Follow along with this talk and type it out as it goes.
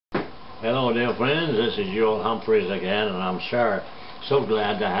Hello, dear friends. This is your Humphreys again, and I'm so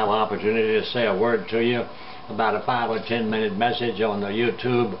glad to have an opportunity to say a word to you about a 5 or 10 minute message on the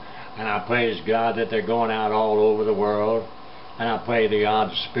YouTube. And I praise God that they're going out all over the world, and I pray that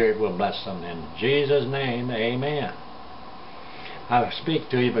God's Spirit will bless them. In Jesus' name, amen. I speak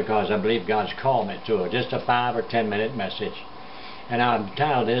to you because I believe God's called me to it. Just a 5 or 10 minute message. And I'm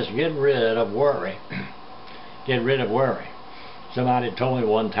titled this, Get Rid of Worry. Get rid of worry. Somebody told me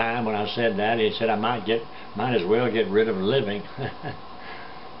one time when I said that, he said I might as well get rid of living.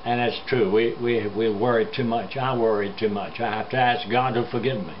 And that's true. We worry too much. I worry too much. I have to ask God to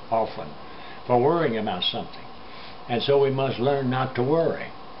forgive me often for worrying about something. And so we must learn not to worry.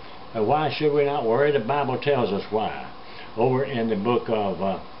 But why should we not worry? The Bible tells us why. Over in the book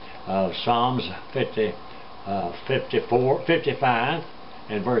of Psalms 55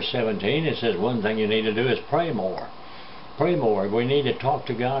 and verse 17, it says one thing you need to do is pray more. Pray more. We need to talk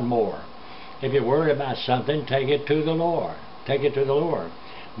to God more. If you're worried about something, take it to the Lord. Take it to the Lord.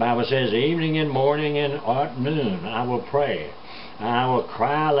 The Bible says, evening and morning and at noon I will pray. I will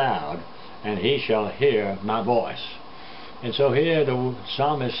cry aloud, and he shall hear my voice. And so here the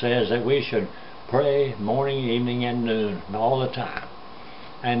psalmist says that we should pray morning, evening, and noon, all the time.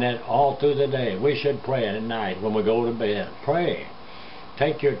 And that all through the day. We should pray at night when we go to bed. Pray.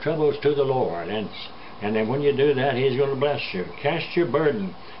 Take your troubles to the Lord. And then when you do that, He's going to bless you. Cast your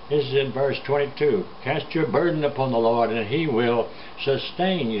burden. This is in verse 22. Cast your burden upon the Lord, and He will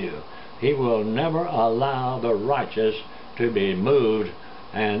sustain you. He will never allow the righteous to be moved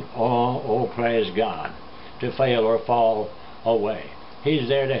and, oh praise God, to fail or fall away. He's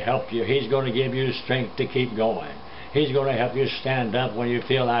there to help you. He's going to give you strength to keep going. He's going to help you stand up when you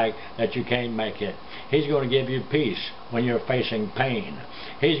feel like that you can't make it. He's going to give you peace when you're facing pain.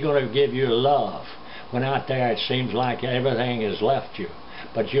 He's going to give you love when out there it seems like everything has left you.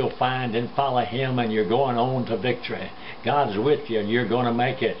 But you'll find and follow Him, and you're going on to victory. God's with you, and you're going to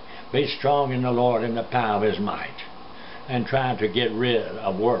make it. Be strong in the Lord and the power of His might. And try to get rid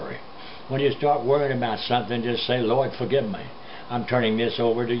of worry. When you start worrying about something, just say, Lord, forgive me. I'm turning this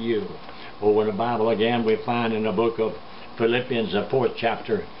over to you. Over in the Bible again, we find in the book of Philippians, the 4th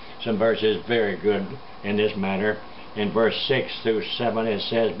chapter, some verses very good in this matter. In verse 6 through 7, it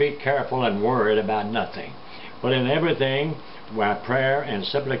says, Be careful and worried about nothing, but in everything, by prayer and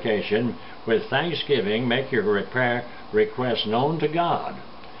supplication, with thanksgiving, make your requests known to God.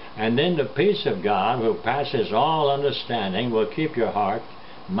 And then the peace of God, who passes all understanding, will keep your heart,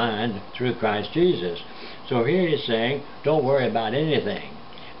 mind, through Christ Jesus. So here He's saying, don't worry about anything.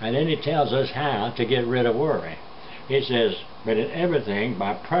 And then He tells us how to get rid of worry. He says, but in everything,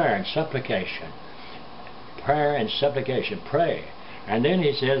 by prayer and supplication. Prayer and supplication. Pray. And then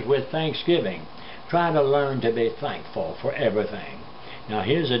He says, with thanksgiving. Try to learn to be thankful for everything. Now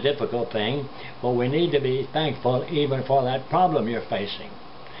here's a difficult thing, but we need to be thankful even for that problem you're facing.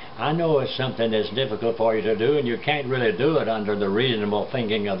 I know it's something that's difficult for you to do, and you can't really do it under the reasonable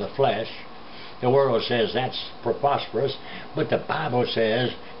thinking of the flesh. The world says that's preposterous, but the Bible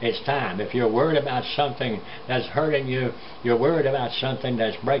says it's time. If you're worried about something that's hurting you, you're worried about something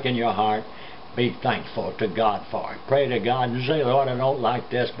that's breaking your heart, be thankful to God for it. Pray to God and say, Lord, I don't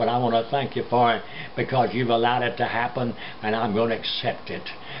like this, but I want to thank you for it because you've allowed it to happen, and I'm going to accept it.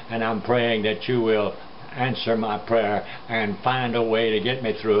 And I'm praying that you will answer my prayer and find a way to get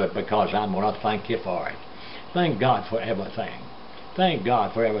me through it because I'm going to thank you for it. Thank God for everything. Thank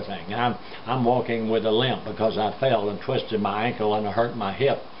God for everything. I'm walking with a limp because I fell and twisted my ankle and I hurt my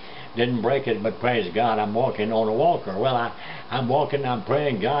hip. Didn't break it, but praise God, I'm walking on a walker. Well, I'm walking, I'm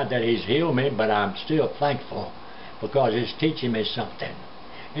praying God that He's healed me, but I'm still thankful because it's teaching me something.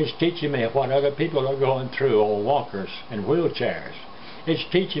 It's teaching me what other people are going through on walkers and wheelchairs. It's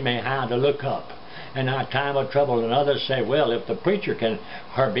teaching me how to look up in our time of trouble. And others say, well, if the preacher can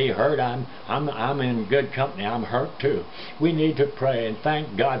be hurt, I'm in good company. I'm hurt too. We need to pray and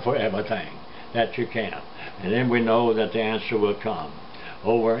thank God for everything that you can. And then we know that the answer will come.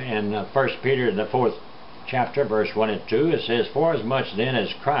 Over in 1 Peter, the 4th chapter, verse 1 and 2, it says, For as much then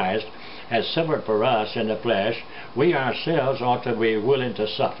as Christ has suffered for us in the flesh, we ourselves ought to be willing to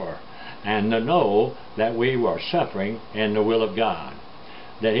suffer, and to know that we are suffering in the will of God,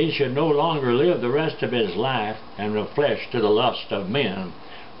 that He should no longer live the rest of His life in the flesh to the lust of men,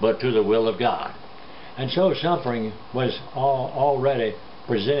 but to the will of God. And so suffering was already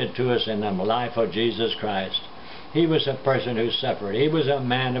presented to us in the life of Jesus Christ. He was a person who suffered. He was a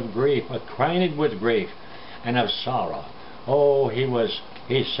man of grief, acquainted with grief and of sorrow. Oh, he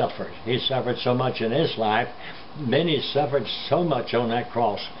suffered. He suffered so much in His life. Then He suffered so much on that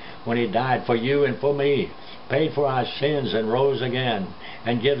cross when He died for you and for me, paid for our sins and rose again,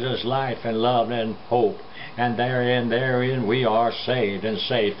 and gives us life and love and hope. And therein we are saved and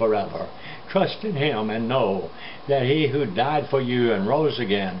saved forever. Trust in Him and know that He who died for you and rose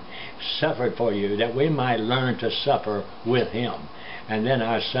again suffered for you, that we might learn to suffer with Him. And then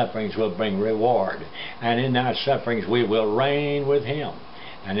our sufferings will bring reward. And in our sufferings we will reign with Him.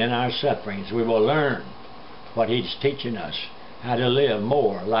 And in our sufferings we will learn what He's teaching us, how to live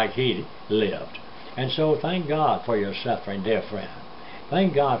more like He lived. And so thank God for your suffering, dear friend.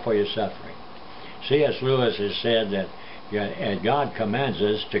 Thank God for your suffering. C.S. Lewis has said that God commands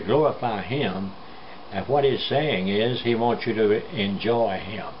us to glorify Him, and what He's saying is He wants you to enjoy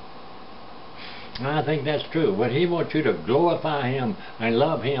Him. And I think that's true. But He wants you to glorify Him and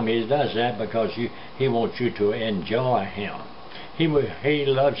love Him. He does that because He wants you to enjoy Him. He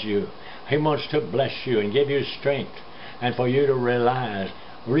loves you. He wants to bless you and give you strength, and for you to rely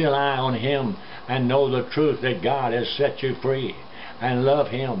on Him and know the truth that God has set you free, and love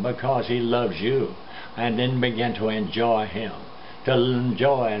Him because He loves you, and then begin to enjoy Him, to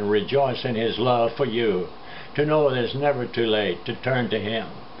enjoy and rejoice in His love for you, to know that it's never too late to turn to Him.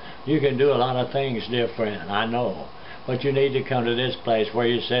 You can do a lot of things, dear friend, I know, but you need to come to this place where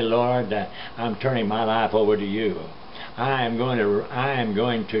you say, Lord, I'm turning my life over to you. I am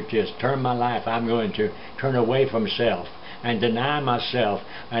going to just turn my life. I'm going to turn away from self and deny myself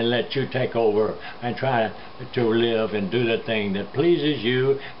and let you take over and try to live and do the thing that pleases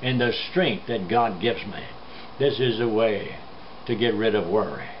you in the strength that God gives me. This is the way to get rid of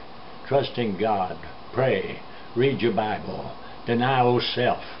worry. Trust in God. Pray. Read your Bible. Deny old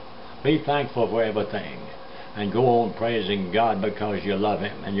self. Be thankful for everything. And go on praising God because you love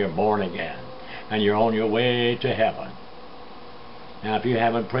Him and you're born again. And you're on your way to heaven. Now if you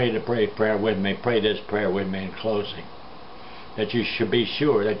haven't prayed a prayer with me, pray this prayer with me in closing. That you should be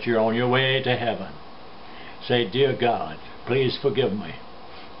sure that you're on your way to heaven. Say, Dear God, please forgive me.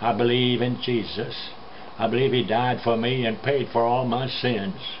 I believe in Jesus. I believe He died for me and paid for all my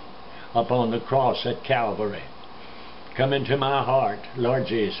sins upon the cross at Calvary. Come into my heart, Lord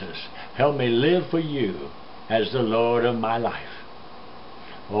Jesus. Help me live for you as the Lord of my life.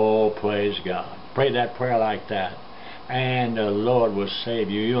 Oh, praise God. Pray that prayer like that, and the Lord will save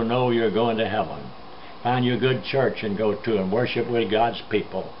you. You'll know you're going to heaven. Find you a good church and go to and worship with God's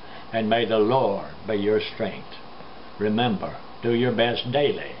people, and may the Lord be your strength. Remember, do your best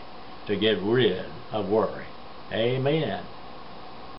daily to get rid of worry. Amen.